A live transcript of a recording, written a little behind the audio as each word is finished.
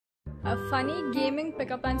A funny gaming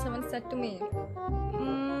pickup line someone said to me.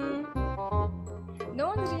 No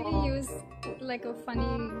one's really used like a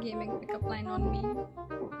funny gaming pickup line on me.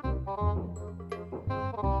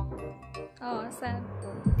 Oh, sad.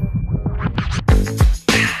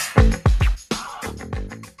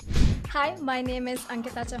 Hi, my name is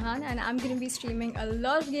Ankita Chauhan and I'm going to be streaming a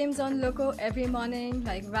lot of games on Loco every morning,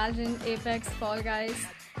 like Valorant, Apex, Fall Guys.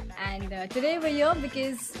 And today we're here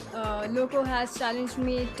because Loco has challenged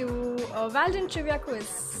me to a Valorant trivia quiz.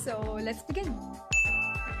 So let's begin.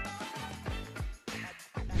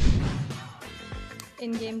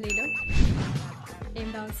 In-game leader,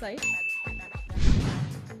 aim down sight,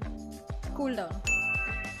 cool down,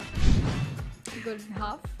 good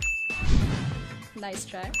half, nice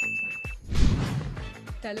try,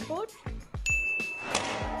 teleport.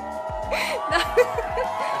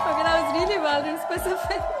 Okay, that was really Valorant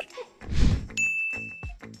specific.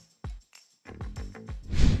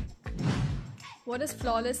 What does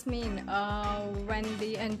flawless mean? When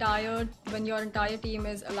your entire team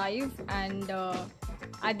is alive and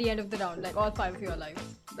at the end of the round, like all 5 of you are alive.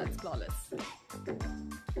 That's flawless.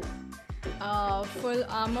 Full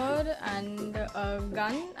armor and a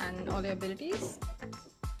gun and all your abilities.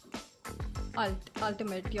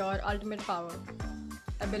 Ultimate, your ultimate power,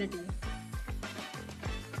 ability.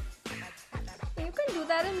 You can do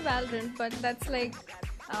that in Valorant, but that's like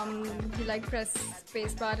you like press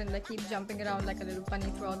spacebar and like keep jumping around like a little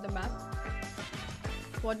bunny throughout the map.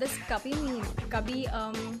 What does cubby mean? Cubby,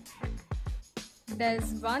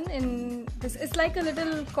 there's one in this. It's like a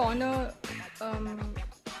little corner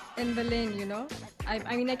in the lane, you know.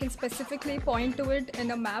 I mean, I can specifically point to it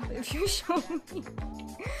in a map if you show me.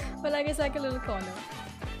 But like it's like a little corner.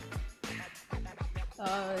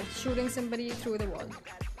 Shooting somebody through the wall.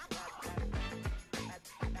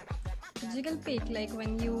 Jiggle peek, like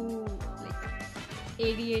when you like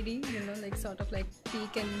AD, you know, like sort of like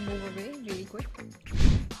peek and move away really quick.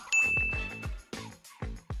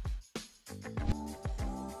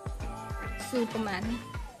 Superman.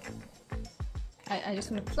 I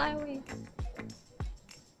just want to fly away.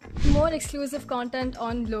 More exclusive content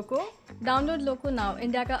on Loco. Download Loco now,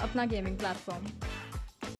 India ka apna gaming platform.